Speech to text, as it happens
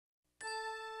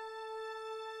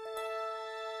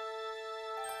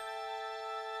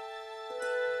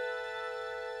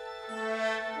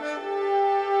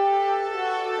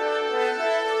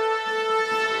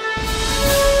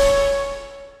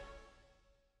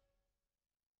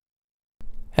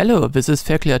Hello, this is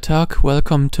Verkleid.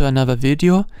 Welcome to another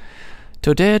video.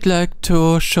 Today I'd like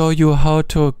to show you how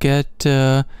to get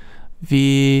the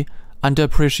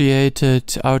underappreciated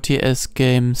RTS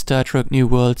game Star Trek New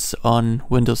Worlds on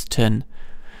Windows 10.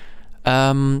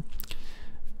 That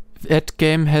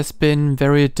game has been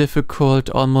very difficult,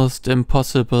 almost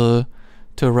impossible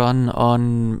to run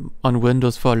on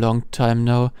Windows for a long time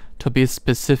now. To be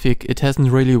specific, it hasn't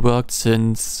really worked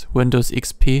since Windows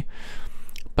XP.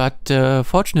 But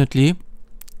fortunately,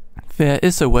 there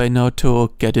is a way now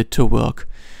to get it to work.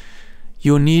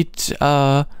 You need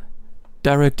a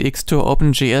DirectX to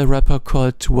OpenGL wrapper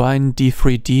called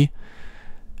Win10,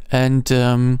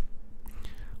 and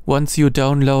once you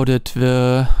downloaded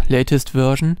the latest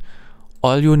version,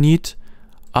 all you need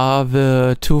are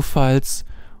the two files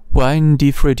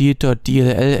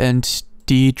win10.dll and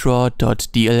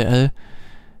ddraw.dll,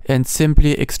 and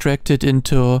simply extract it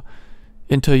into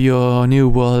your New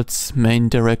Worlds main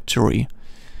directory.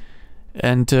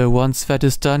 And once that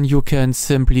is done, you can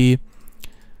simply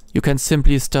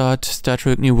start Star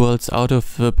Trek New Worlds out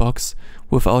of the box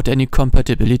without any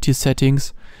compatibility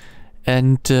settings.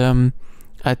 And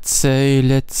I'd say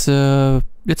let's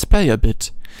play a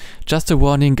bit. Just a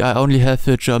warning, I only have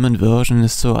the German version,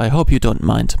 so I hope you don't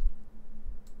mind.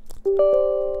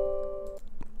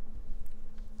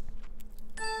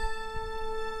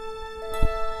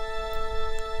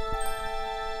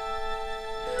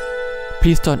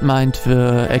 Please don't mind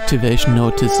the activation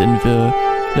notice in the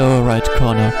lower right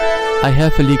corner. I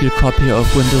have a legal copy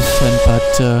of Windows 10,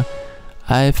 but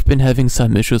I've been having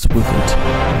some issues with it.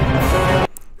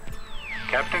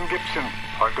 Captain Gibson,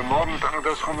 heute Morgen drang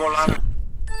das Rumor an.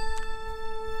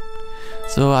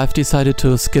 So I've decided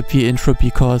to skip the intro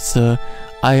because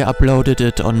I uploaded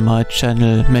it on my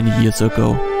channel many years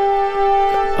ago.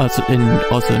 Also in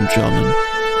German.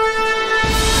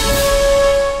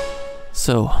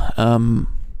 So,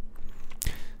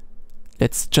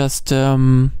 let's just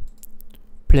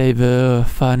play the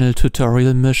final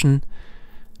tutorial mission,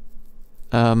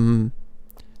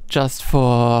 just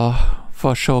for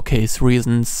showcase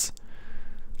reasons,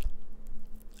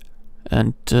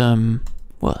 and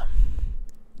well,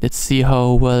 let's see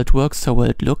how well it works, how well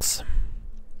it looks.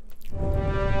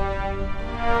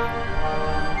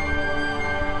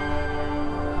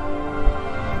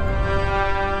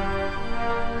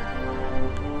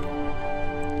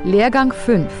 Lehrgang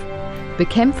 5.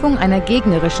 Bekämpfung einer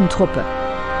gegnerischen Truppe.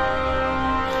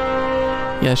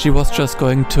 Yeah, she was just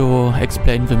going to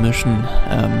explain the mission.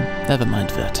 Never mind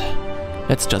that.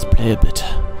 Let's just play a bit.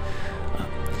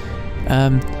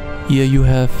 Here you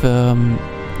have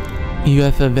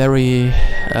a very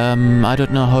I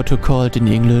don't know how to call it in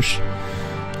English.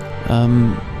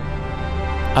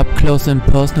 Up close and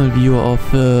personal view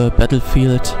of the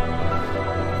battlefield.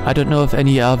 I don't know if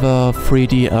any other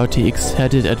 3D RTX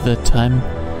had it at that time.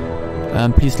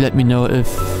 Please let me know if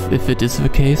it is the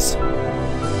case.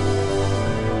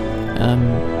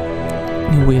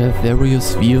 We have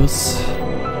various views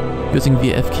using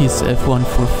the F keys F1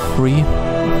 for free.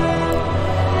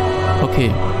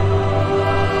 Okay.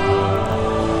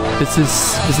 This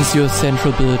is your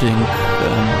central building.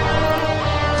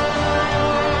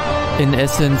 In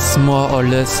essence, more or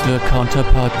less the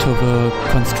counterpart to the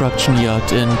construction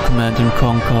yard in Command &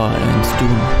 Conquer and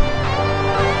Doom.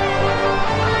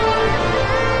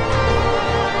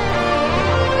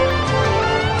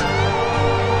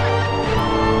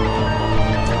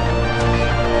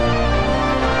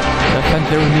 What I find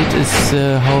very neat is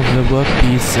how the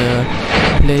workpiece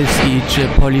plays each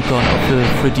polygon of the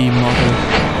 3D model.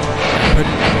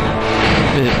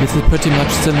 This is pretty much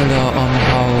similar on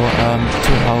how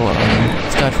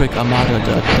Star Trek Armada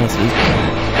does it.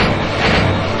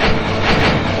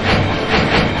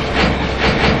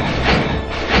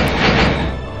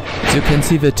 As you can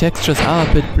see, the textures are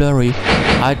a bit blurry.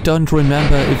 I don't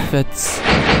remember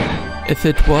if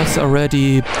it was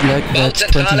already like that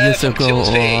 20 years ago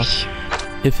or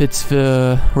if it's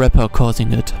the wrapper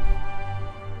causing it.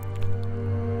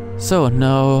 So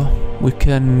now we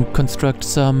can construct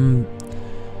some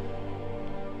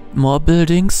more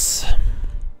buildings.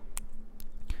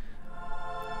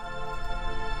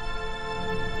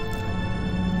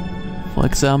 For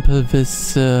example,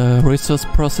 this resource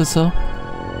processor.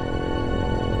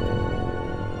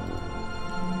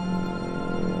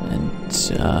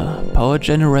 And power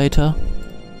generator.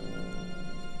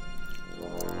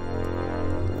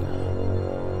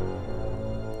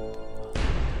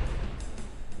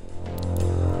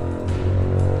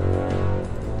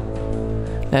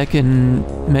 Like in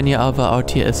many other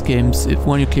RTS games, if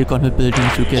when you click on the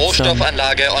buildings you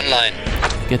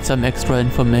get some extra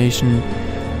information.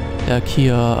 Like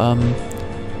here,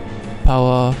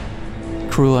 power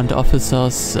crew and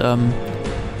officers,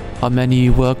 how many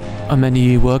work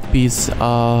bees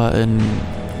are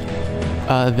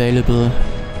available.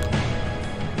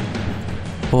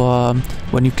 Or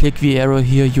when you click the arrow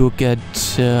here, you get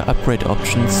upgrade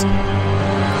options.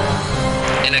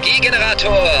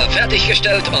 Energiegenerator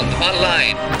fertiggestellt und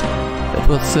online. That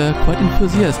was quite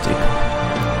enthusiastic.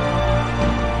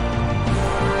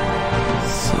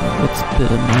 So let's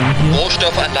build a mine here.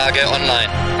 Rohstoffanlage online.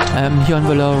 Here on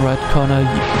the lower right corner,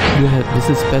 you have, this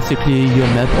is basically your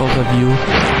map overview.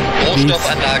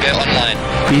 Rohstoffanlage online.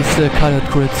 These colored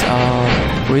grids are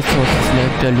resources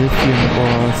like dilithium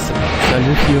or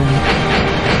silithium,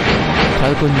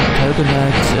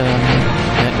 calgonite,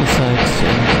 magnesite,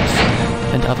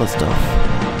 and other stuff.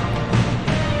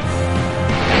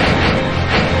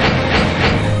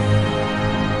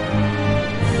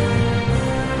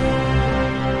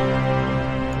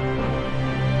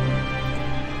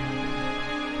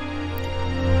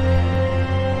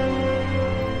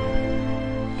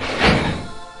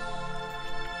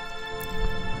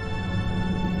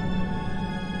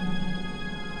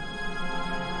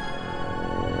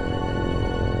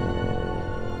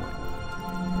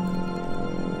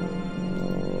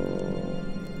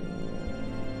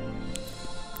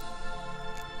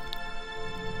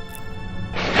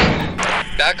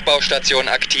 Bergbaustation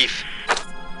aktiv.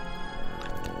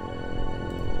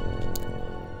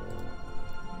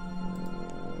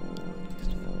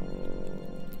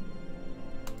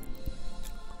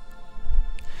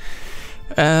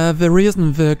 The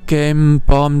reason the game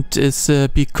bombed is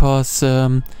because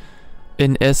in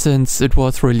essence it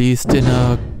was released in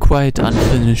a quite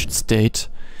unfinished state,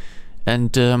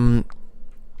 and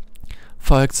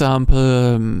for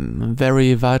example,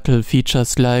 very vital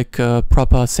features like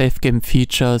proper save game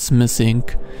features missing.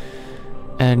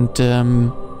 And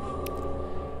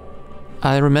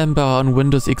I remember on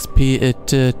Windows XP it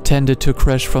tended to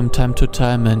crash from time to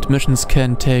time, and missions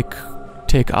can take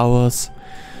hours.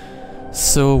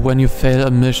 So when you fail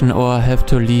a mission or have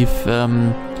to leave,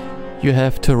 you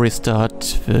have to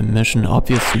restart the mission,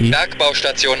 obviously.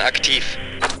 Bergbaustation aktiv.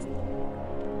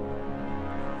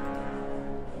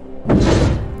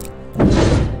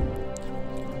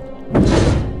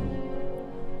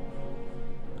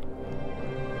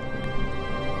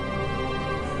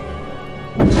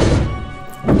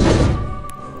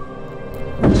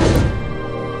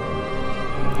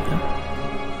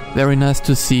 Very nice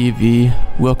to see the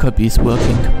worker bees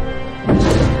working.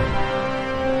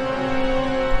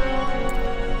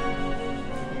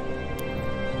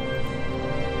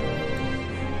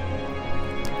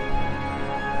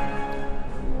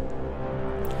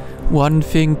 One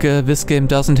thing this game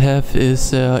doesn't have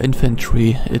is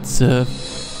infantry. It's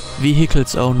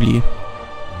vehicles only.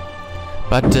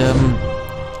 But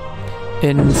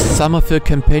in some of the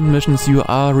campaign missions you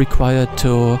are required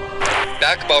to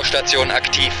Bergbaustation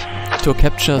aktiv. To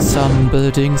capture some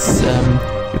buildings.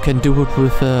 You can do it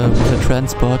with a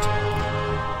transport.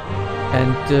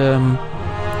 And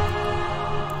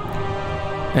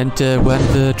when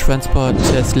the transport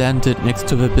has landed next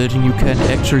to the building, you can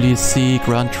actually see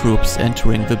ground troops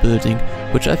entering the building,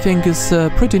 which I think is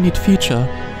a pretty neat feature.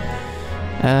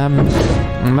 I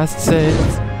must say,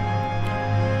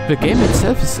 the game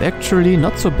itself is actually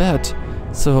not so bad.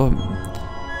 So,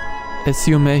 as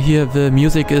you may hear, the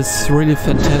music is really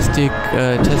fantastic,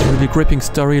 it has a really gripping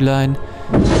storyline,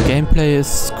 gameplay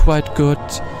is quite good,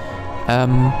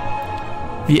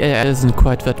 the AI isn't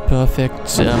quite that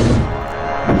perfect,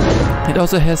 it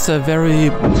also has a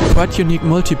quite unique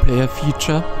multiplayer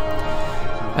feature.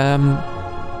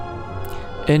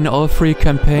 In all three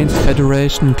campaigns,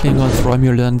 Federation, Klingons,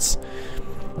 Romulans,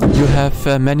 you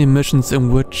have many missions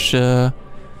in which you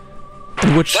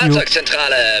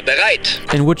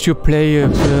play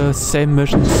the same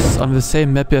missions on the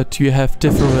same map, but you have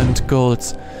different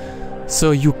goals. So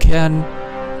you can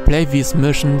play these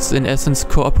missions in essence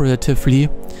cooperatively.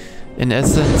 In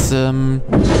essence,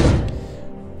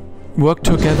 work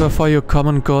together for your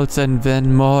common goals and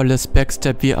then more or less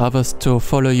backstab the others to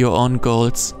follow your own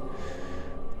goals.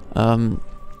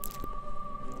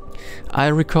 I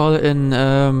recall in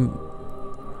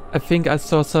I think I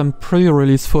saw some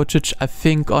pre-release footage, I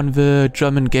think on the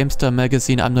German GameStar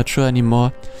magazine, I'm not sure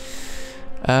anymore,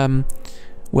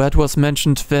 where it was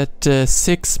mentioned that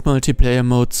 6 multiplayer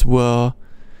modes were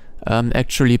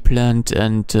actually planned,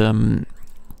 and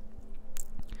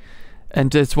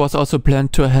it was also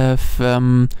planned to have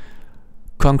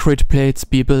concrete plates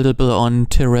be buildable on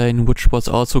terrain, which was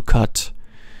also cut.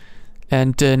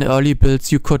 And in early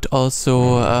builds you could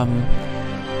also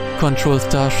control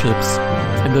starships.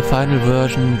 In the final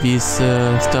version, these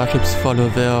starships follow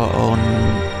their own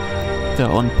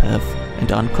path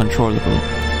and are uncontrollable.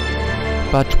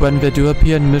 But when they do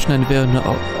appear in mission and they're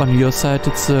on your side,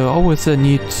 it's always a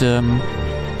neat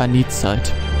sight.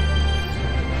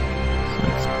 So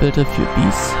let's build a few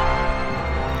bees.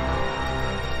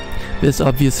 This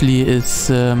obviously is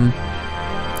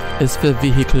the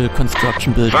vehicle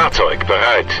construction building. Fahrzeug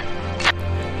bereit.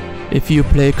 If you've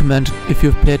played Command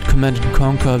and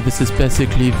Conquer, this is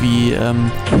basically the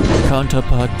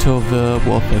counterpart to the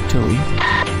War Factory.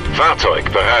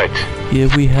 Fahrzeug bereit. Here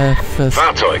we have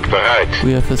Fahrzeug bereit.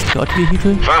 we have a scout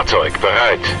vehicle, Fahrzeug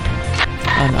bereit.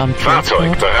 an armed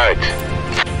Fahrzeug transport. bereit.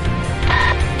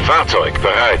 Fahrzeug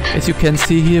bereit. As you can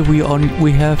see here, we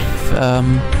have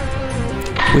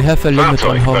a limit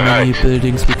on how many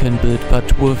buildings we can build,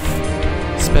 but with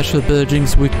special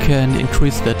buildings we can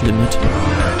increase that limit,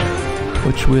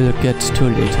 which we'll get to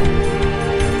later.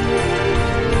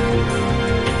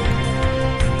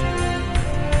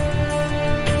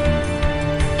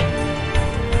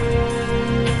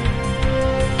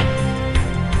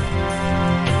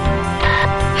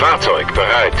 Fahrzeug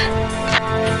bereit.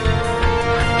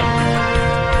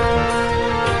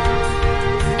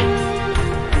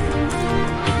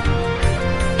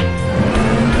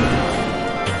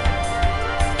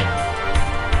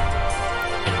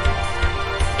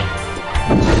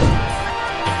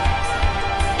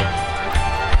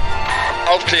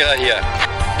 Aufklärer hier.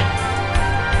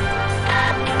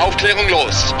 Aufklärung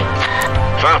los.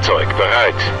 Fahrzeug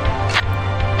bereit.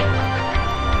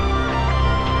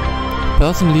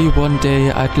 Personally, one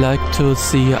day I'd like to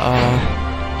see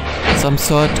some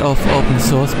sort of open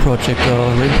source project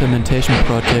or implementation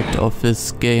project of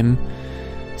this game,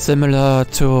 similar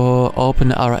to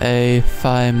OpenRA,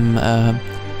 FIME,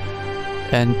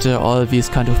 and all these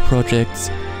kind of projects,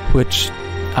 which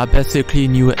are basically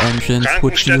new engines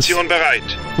which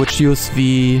use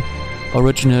the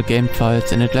original game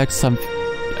files, and I'd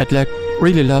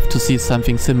really love to see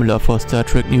something similar for Star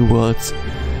Trek New Worlds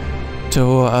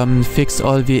to fix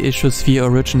all the issues the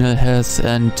original has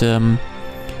and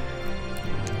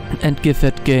give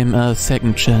that game a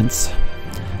second chance.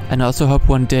 And I also hope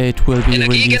one day it will be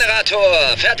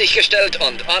Energiegenerator fertiggestellt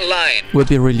und online. will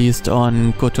be released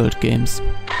on good old games.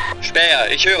 Späher,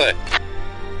 ich höre.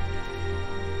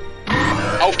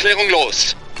 Aufklärung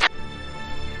los.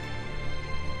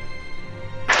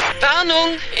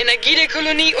 Warnung! Energie der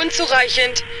Kolonie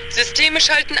unzureichend. Systeme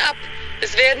schalten ab.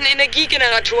 Es werden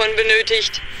Energiegeneratoren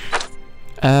benötigt.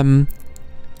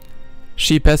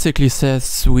 She basically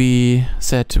says we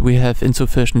have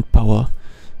insufficient power.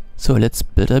 So let's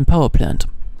build a power plant.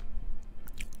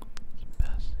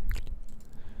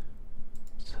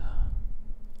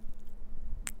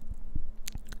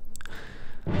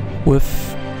 With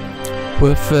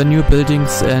new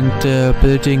buildings and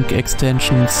building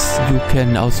extensions, you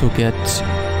can also get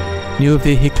new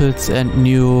vehicles and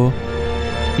new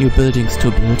buildings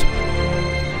to build.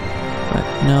 But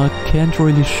now I can't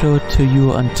really show it to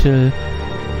you until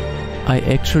I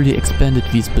actually expanded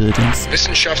these buildings.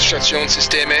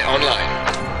 Wissenschaftsstationssysteme online.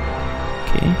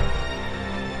 Okay.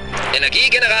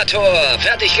 Energiegenerator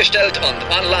fertiggestellt und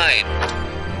online.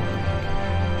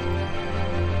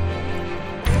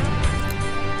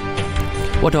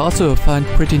 What I also find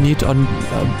pretty neat in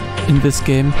this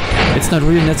game, it's not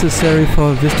really necessary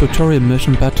for this tutorial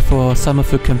mission, but for some of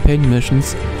the campaign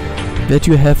missions, that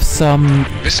you have some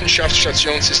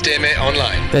Wissenschaftsstationssysteme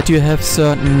online. that you have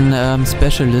certain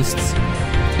specialists.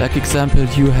 Like example,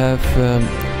 you have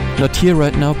not here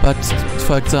right now, but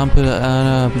for example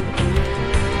a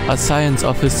science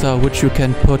officer which you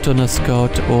can put on a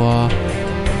scout, or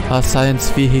a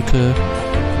science vehicle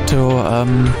to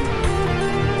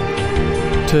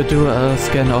do a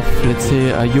scan of, let's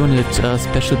say, a unit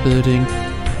special building.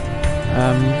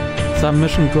 Some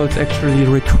mission goals actually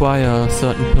require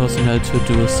certain personnel to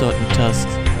do certain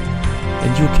tasks,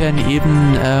 and you can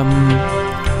even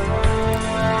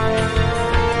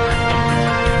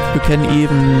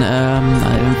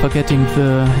I'm forgetting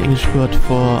the English word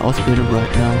for Ausbildung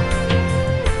right now.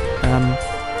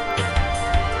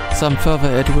 Some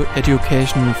further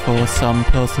education for some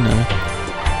personnel,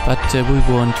 but we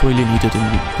won't really need it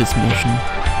in this mission.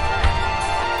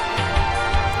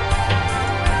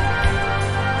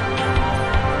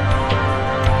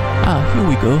 Here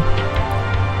we go.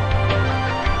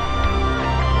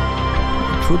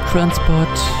 Troop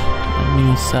transport, a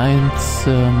new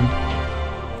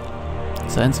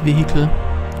science vehicle.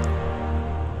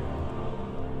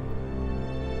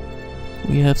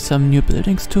 We have some new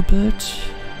buildings to build.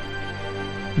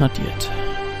 Not yet.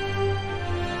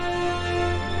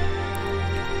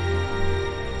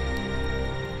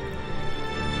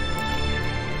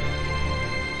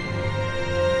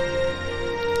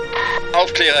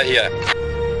 Aufklärer hier.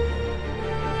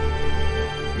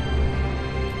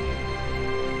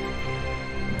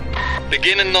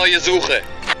 Beginnen neue Suche.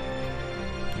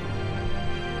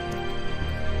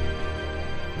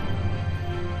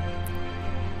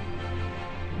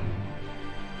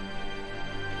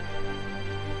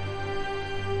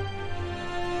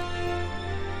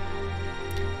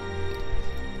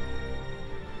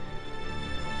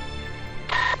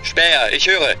 Späher, ich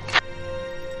höre.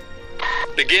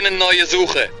 Beginnen neue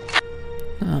Suche.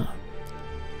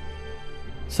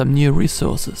 Some new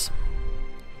resources.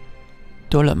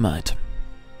 Dolomite.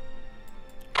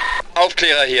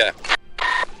 Aufklärer hier.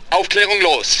 Aufklärung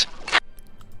los.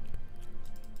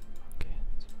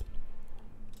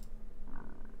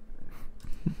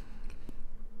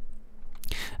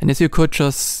 And as you could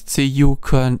just see, you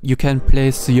can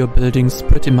place your buildings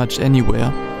pretty much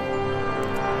anywhere.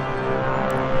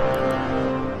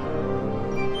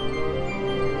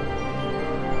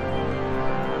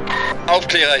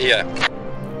 Aufklärer hier.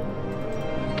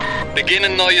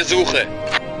 Beginnen neue Suche.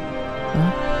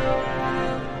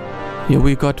 Here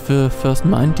we got the first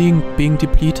mine being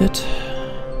depleted.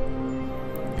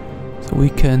 So we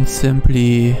can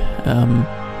simply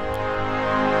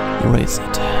erase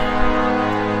it.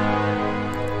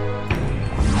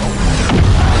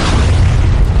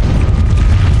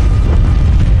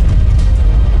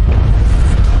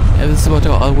 Yeah, this is what I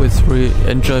always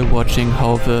enjoy watching,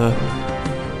 how the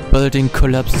building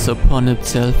collapses upon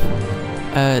itself.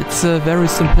 It's a very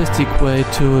simplistic way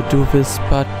to do this,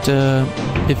 but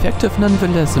effective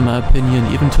nonetheless, in my opinion,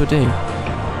 even today.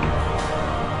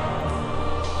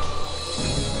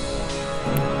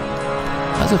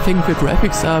 I also think the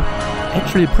graphics are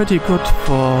actually pretty good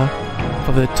for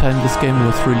the time this game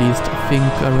was released. I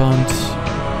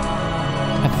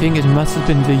think it must have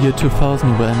been the year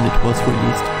 2000 when it was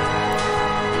released.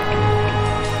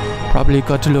 Probably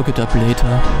got to look it up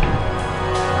later.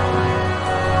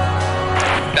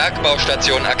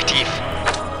 Bergbaustation aktiv.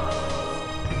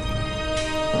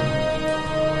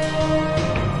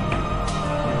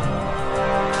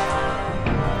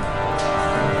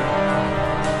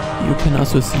 You can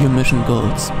also see your mission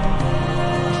goals.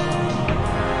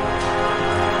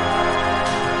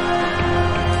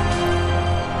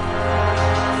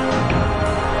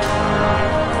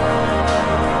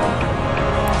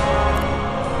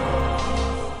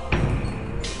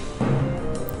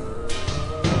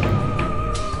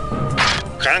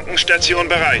 Krankenstation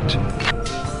bereit.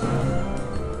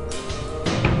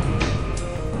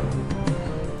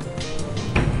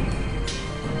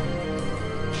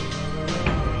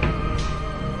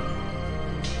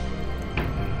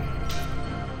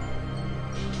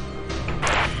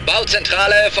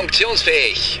 Bauzentrale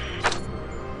funktionsfähig.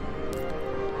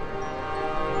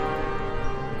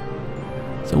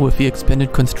 So with the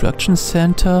expanded construction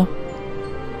center,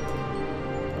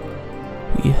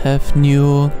 we have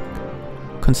new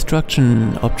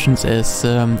construction options, as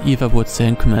Eva would say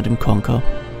in Command & Conquer.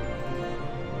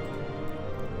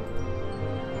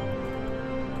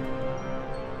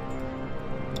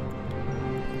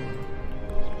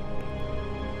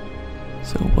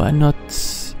 So why not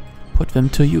put them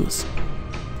to use?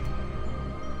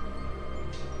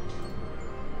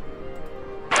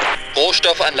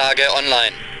 Rohstoffanlage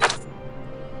online.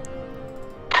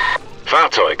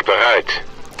 Fahrzeug bereit.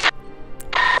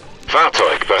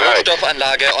 Fahrzeug bereit.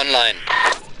 Rohstoffanlage online.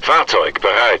 Fahrzeug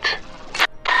bereit.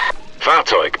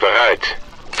 Fahrzeug bereit.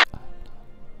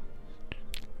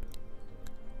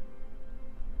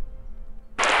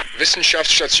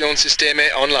 Wissenschaftsstationssysteme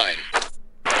online.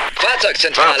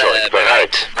 Fahrzeugzentrale Fahrzeug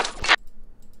bereit.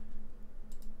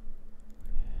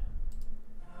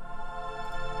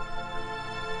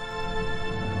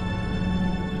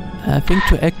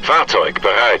 Fahrzeug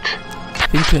bereit. I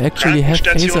think to actually have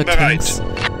phaser tanks,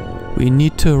 we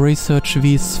need to research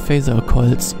these phaser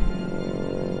coils.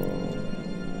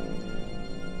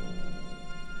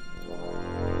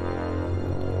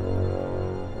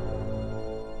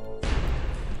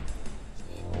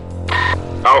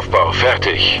 Aufbau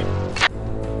fertig.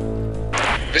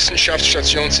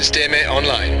 Wissenschaftsstationssysteme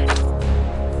online.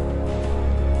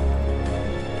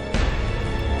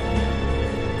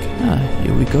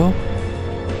 Here we go.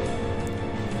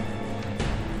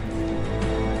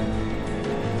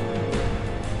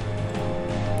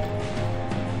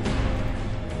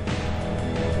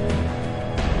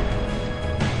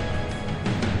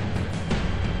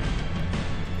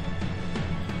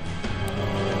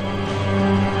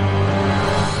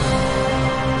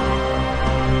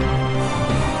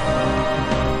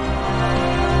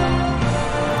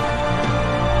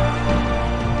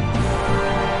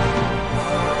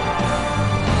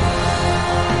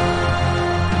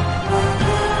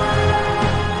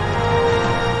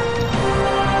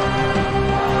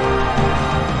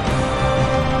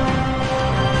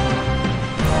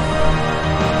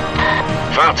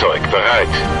 Fahrzeug bereit.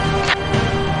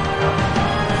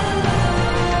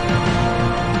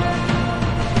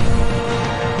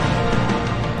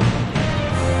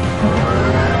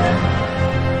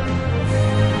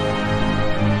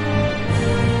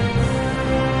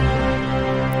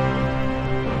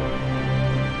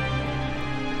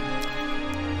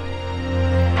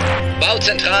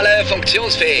 Bauzentrale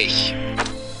funktionsfähig.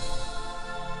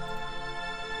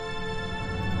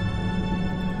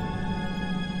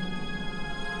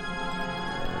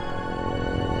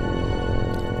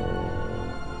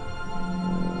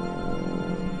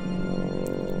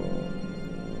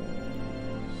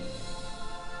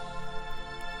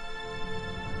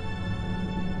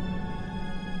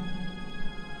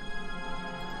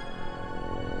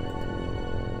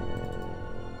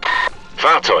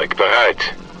 Fahrzeug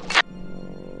bereit.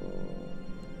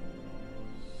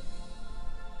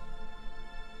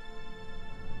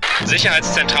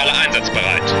 Sicherheitszentrale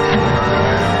einsatzbereit.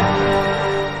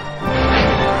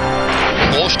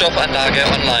 Rohstoffanlage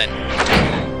online.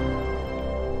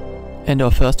 And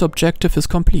our first objective is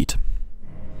complete.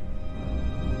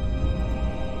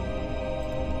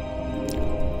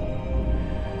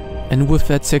 And with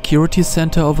that security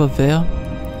center over there,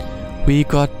 we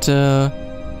got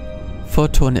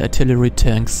photon artillery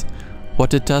tanks.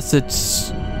 What it does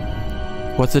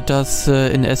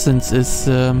in essence is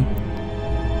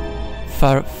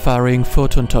firing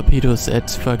photon torpedoes at,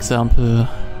 for example,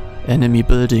 enemy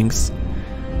buildings.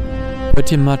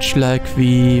 Pretty much like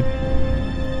the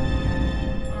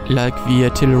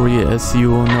artillery as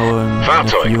you know in a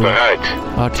few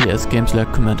RTS games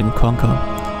like Command & Conquer.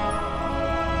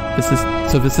 This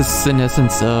is in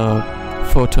essence a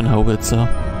photon howitzer.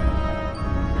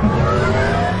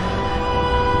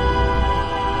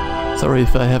 Sorry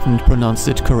if I haven't pronounced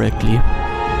it correctly.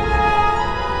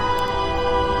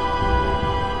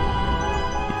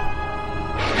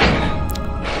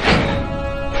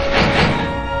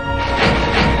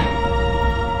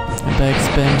 And by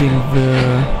expanding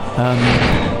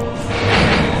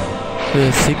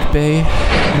the sick bay,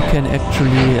 you can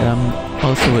actually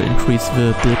also increase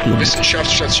the build limit.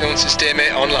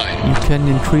 Wissenschaftsstationssysteme online. You can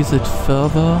increase it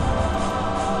further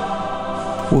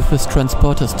with this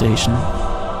transporter station.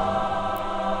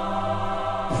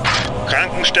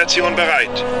 Krankenstation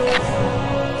bereit.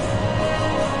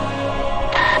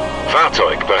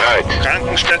 Fahrzeug bereit.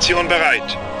 Krankenstation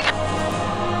bereit.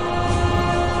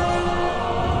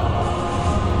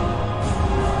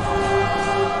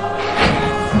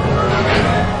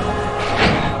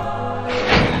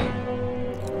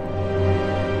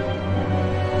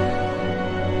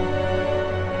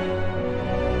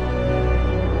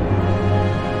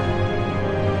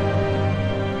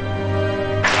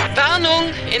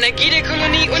 Energie der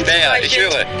Kolonie unzureichend. Ich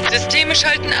höre. Systeme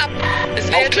schalten ab. Es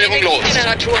werden Aufklärung los.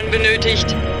 Energiegeneratoren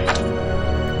benötigt.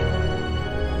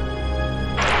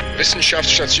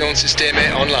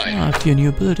 Wissenschaftsstationssysteme online. A few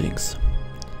new buildings.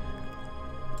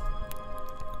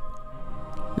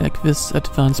 Like this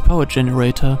advanced power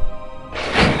generator.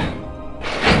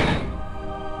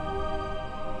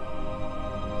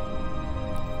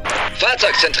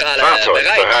 Fahrzeugzentrale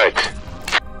bereit.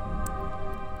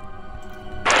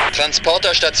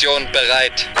 Transporterstation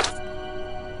bereit.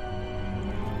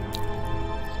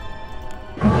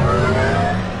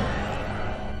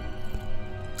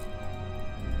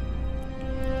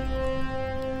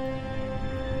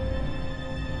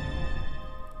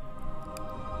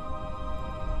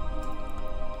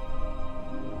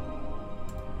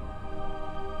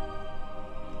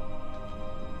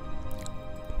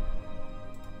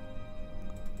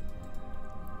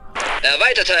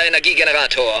 Erweiterter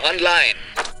Energiegenerator online.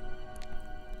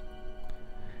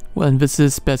 Well, this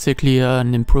is basically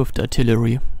an improved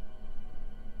artillery.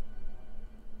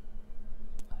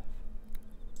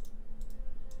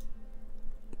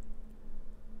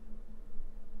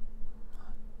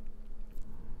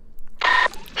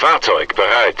 Fahrzeug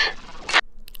bereit.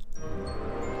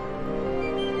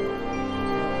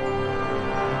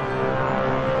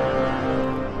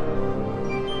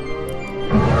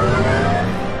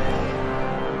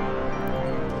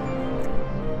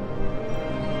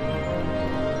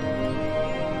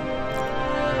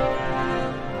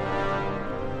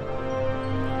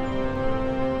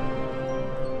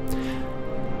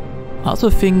 I also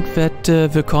think that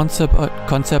the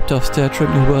concept of Star Trek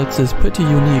New Worlds is pretty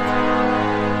unique,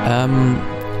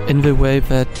 in the way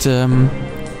that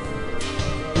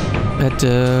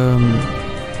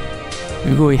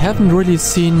we haven't really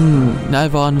seen,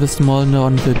 neither on the small nor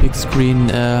on the big screen,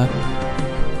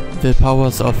 the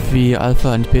powers of the Alpha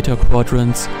and Beta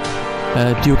quadrants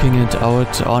duking it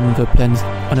out on the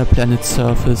on a planet's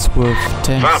surface with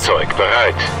tanks. Fahrzeug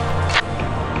bereit.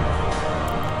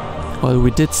 Well,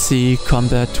 we did see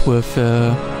combat with,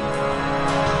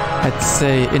 I'd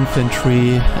say,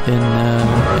 infantry in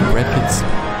brackets.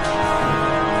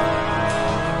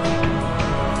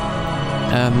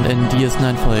 In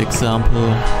DS9, for example,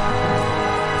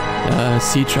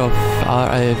 Siege of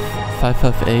RI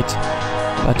 558,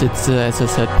 but it's, as I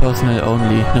said, personnel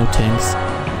only, no tanks.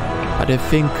 But I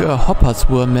think hoppers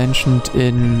were mentioned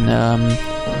in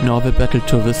Norway Battle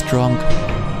to the Strong.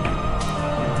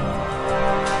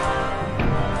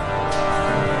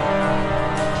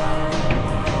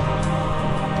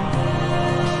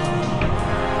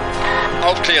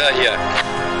 Aufklärer hier.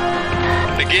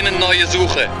 Beginnen neue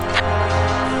Suche.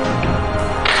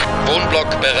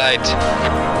 Wohnblock bereit.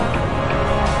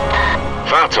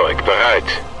 Fahrzeug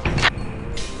bereit.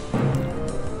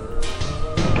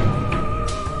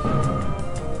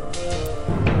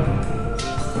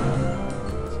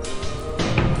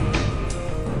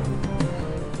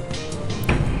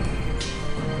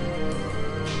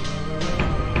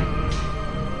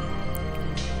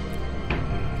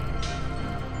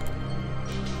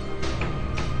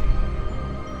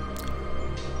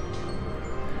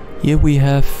 Here we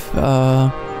have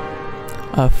a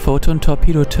photon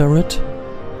torpedo turret,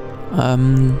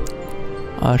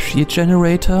 a shield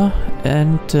generator,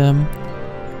 and I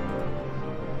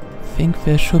think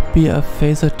there should be a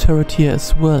phaser turret here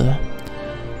as well.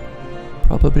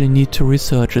 Probably need to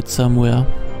research it somewhere.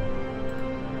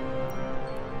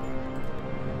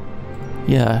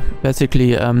 Yeah,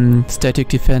 basically static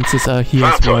defenses are here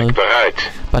as well. Fahrzeug bereit.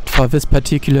 But for this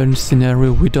particular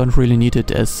scenario we don't really need it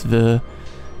as the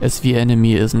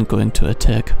enemy isn't going to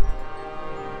attack.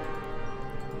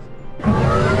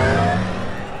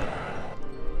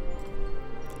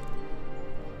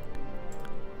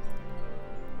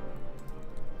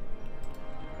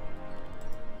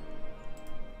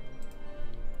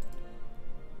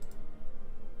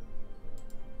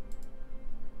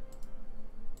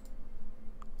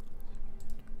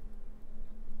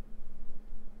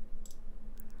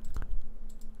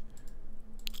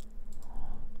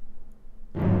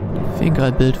 I think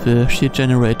I'll build the shield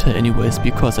generator anyways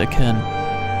because I can.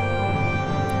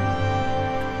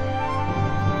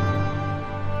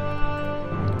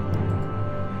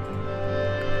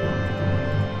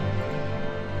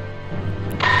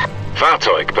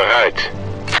 Fahrzeug bereit.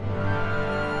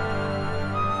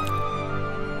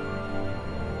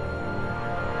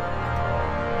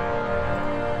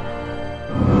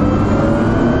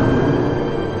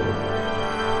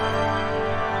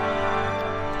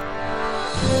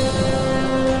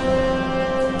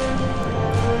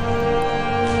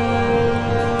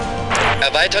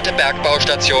 Erweiterte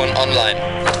Bergbaustation online.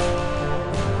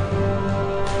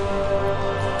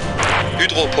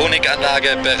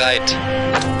 Hydroponikanlage bereit.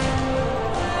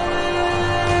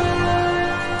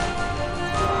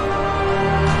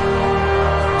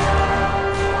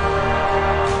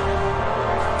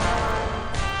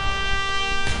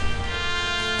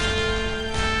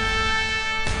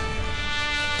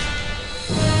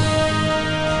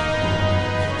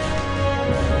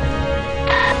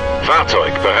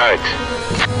 Fahrzeug bereit.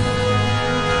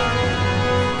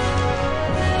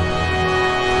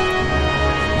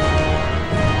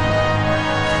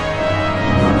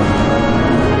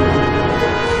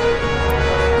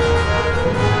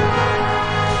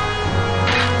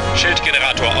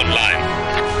 Schildgenerator online.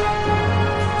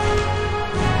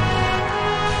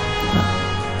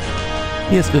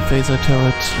 Here's the phaser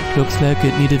turret. It looks like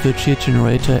it needed the shield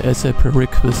generator as a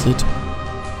prerequisite.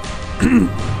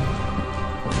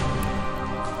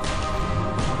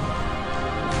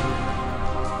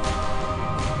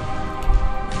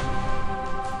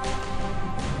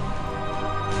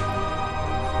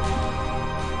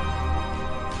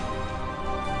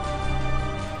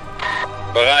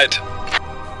 Bereit.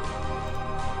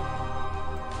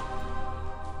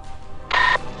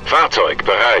 Fahrzeug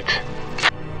bereit.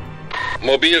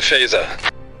 Mobilphaser.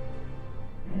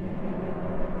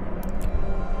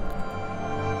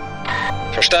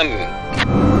 Verstanden.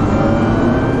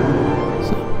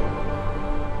 So.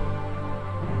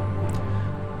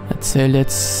 Let's say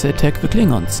let's attack the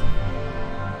Klingons.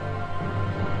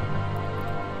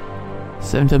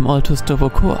 Send them all to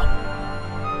Stavokor.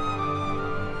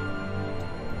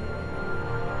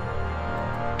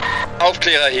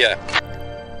 Aufklärer hier.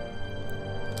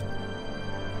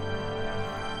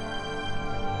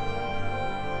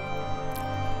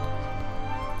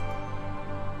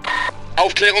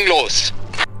 Aufklärung los.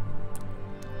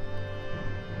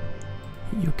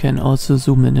 You can also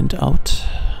zoom in and out.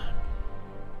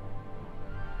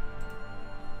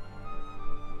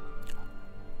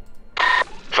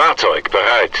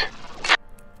 bereit.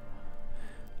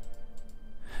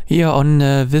 Here on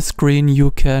this screen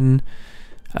you can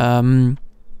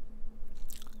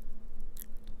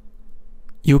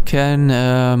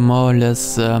more or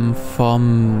less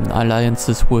form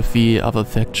alliances with the other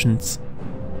factions.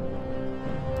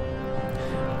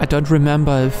 I don't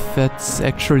remember if that's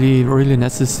actually really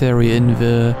necessary in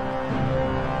the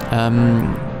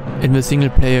single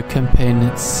player campaign.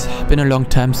 It's been a long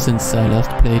time since I last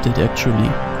played it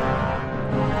actually.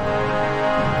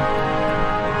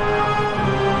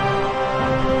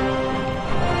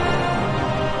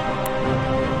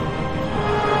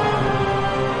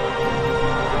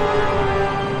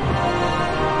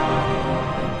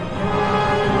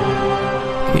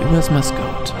 Okay, where's my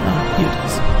scout? Ah, here it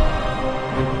is.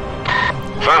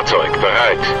 Fahrzeug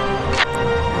bereit.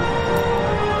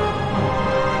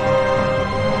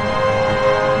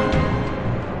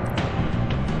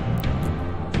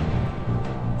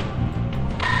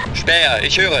 Späher,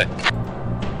 ich höre.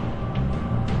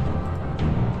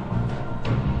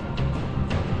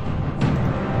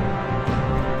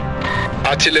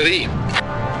 Artillerie.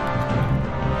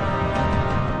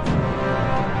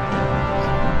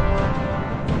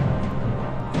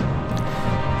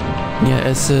 Yeah,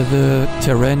 as the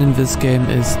terrain in this game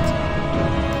is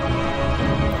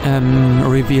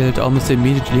revealed almost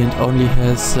immediately and only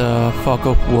has fog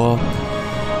of war.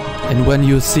 And when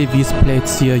you see these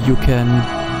plates here, you can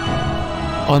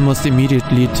almost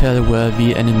immediately tell where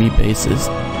the enemy base is.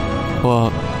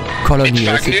 Or colony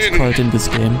as it's called in this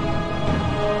game.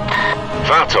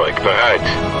 Fahrzeug bereit.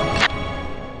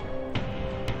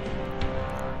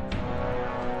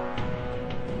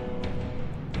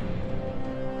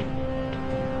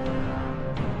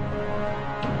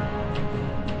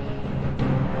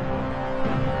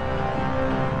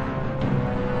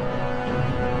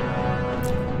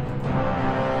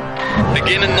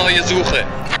 Beginnen neue Suche.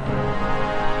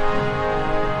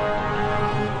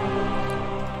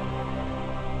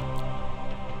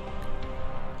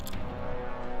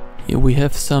 Here we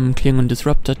have some Klingon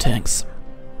disruptor tanks.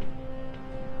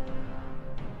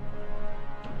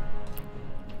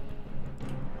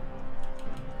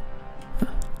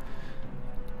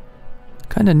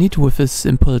 Kinda neat with this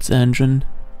impulse engine.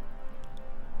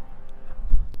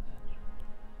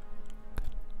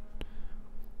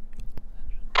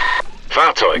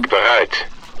 Fahrzeug bereit.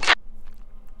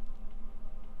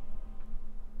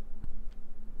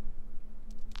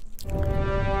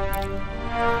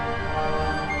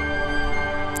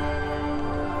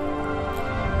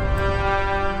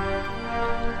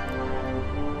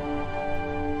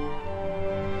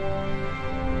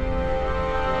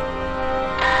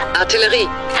 Artillerie.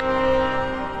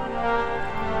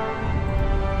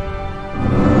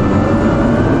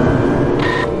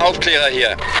 Aufklärer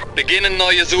hier. Beginnen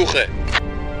neue Suche.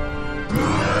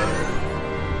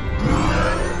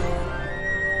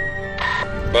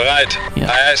 Bereit. Ja.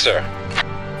 Aye, sir.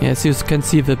 Yes, you can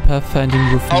see the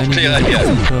pathfinding with many Aufklärer units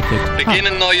hier. is perfect.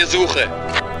 Beginnen neue Suche.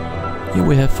 Here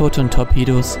we have photon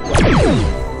torpedoes.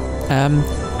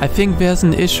 I think there's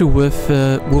an issue with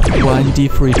Win 3D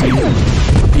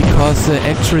because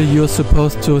actually you're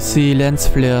supposed to see lens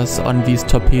flares on these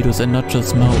torpedoes and not just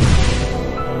smoke.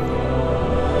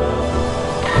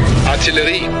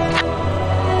 Artillerie.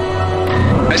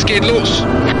 Es geht los.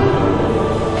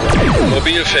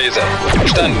 Mobilphaser.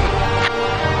 Verstanden.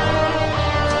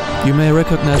 You may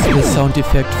recognize the sound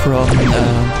effect from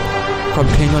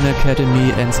Klingon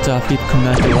Academy and Starfleet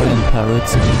Command Orion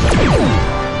Pirates.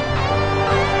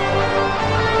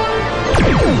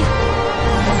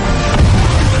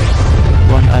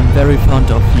 One I'm very fond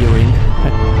of hearing.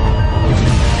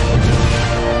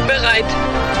 Bereit.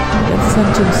 Let's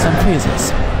send him some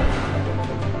phasers.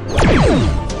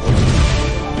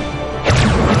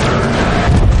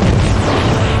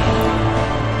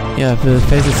 Yeah, the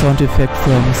phaser sound effect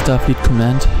from Starfleet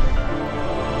Command.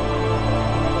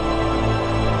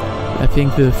 I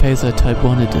think the phaser type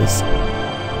 1 it is.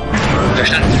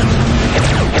 Verstanden.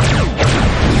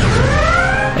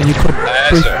 And you could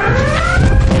Aye, sir.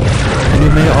 and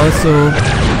you may also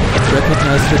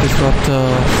recognize the disruptor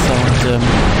sound.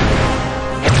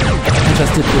 I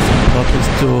just did this on purpose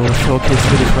to showcase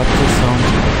the disruptor sound.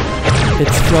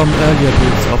 It's from earlier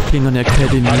books of Klingon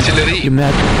Academy. Artillerie. You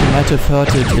might have heard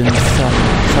it in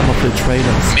some of the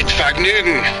trailers. Mit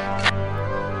Vergnügen.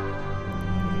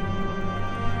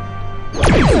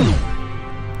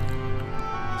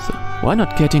 So why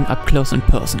not getting up close and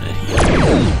personal here?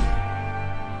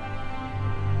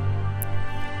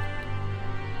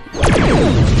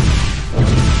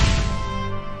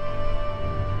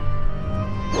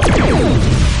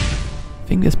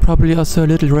 I think there's probably also a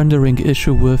little rendering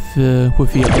issue with the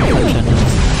alpha channels.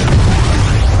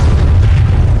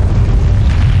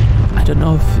 I don't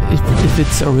know if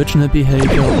it's original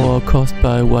behavior or caused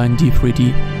by Win10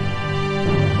 3D.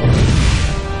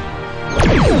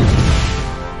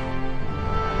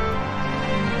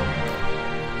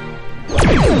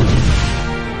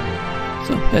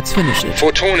 So, let's finish it.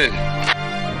 Photonen.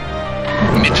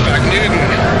 Mit Vergnügen.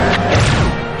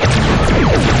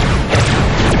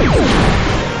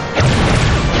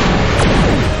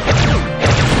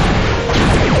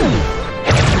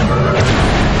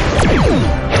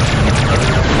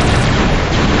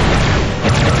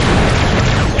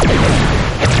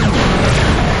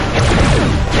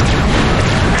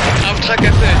 Auftrag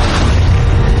erfüllt.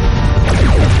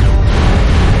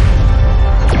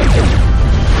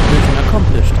 Mission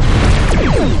accomplished.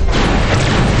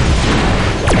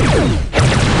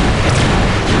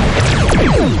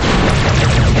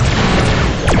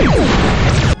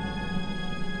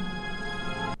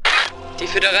 Die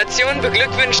Föderation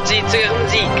beglückwünscht Sie zu Ihrem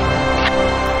Sieg.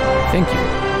 Thank you.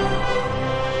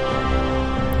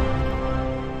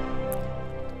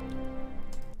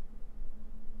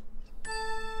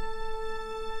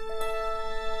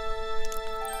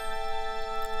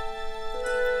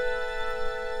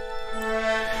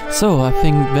 So, I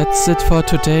think that's it for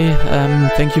today.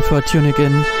 Thank you for tuning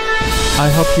in. I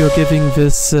hope you're giving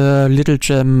this little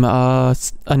gem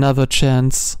another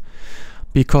chance,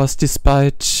 because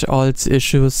despite all its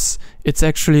issues, it's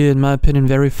actually, in my opinion,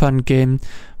 very fun game.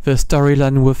 The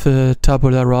storyline with the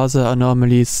tabula rasa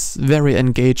anomalies, very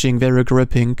engaging, very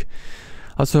gripping.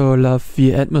 Also love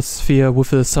the atmosphere with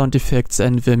the sound effects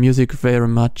and the music very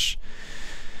much.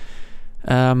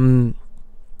 Yeah,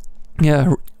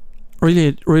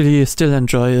 really still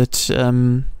enjoy it.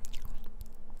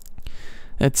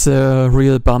 It's a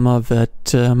real bummer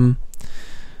that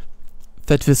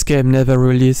this game never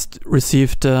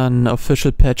received an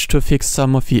official patch to fix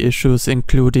some of the issues,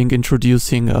 including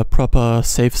introducing a proper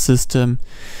save system.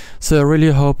 So I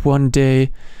really hope one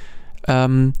day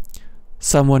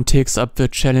someone takes up the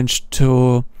challenge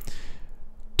to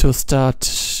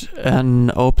start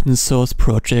an open source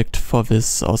project for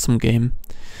this awesome game.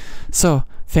 So,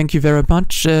 thank you very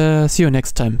much. See you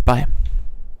next time. Bye.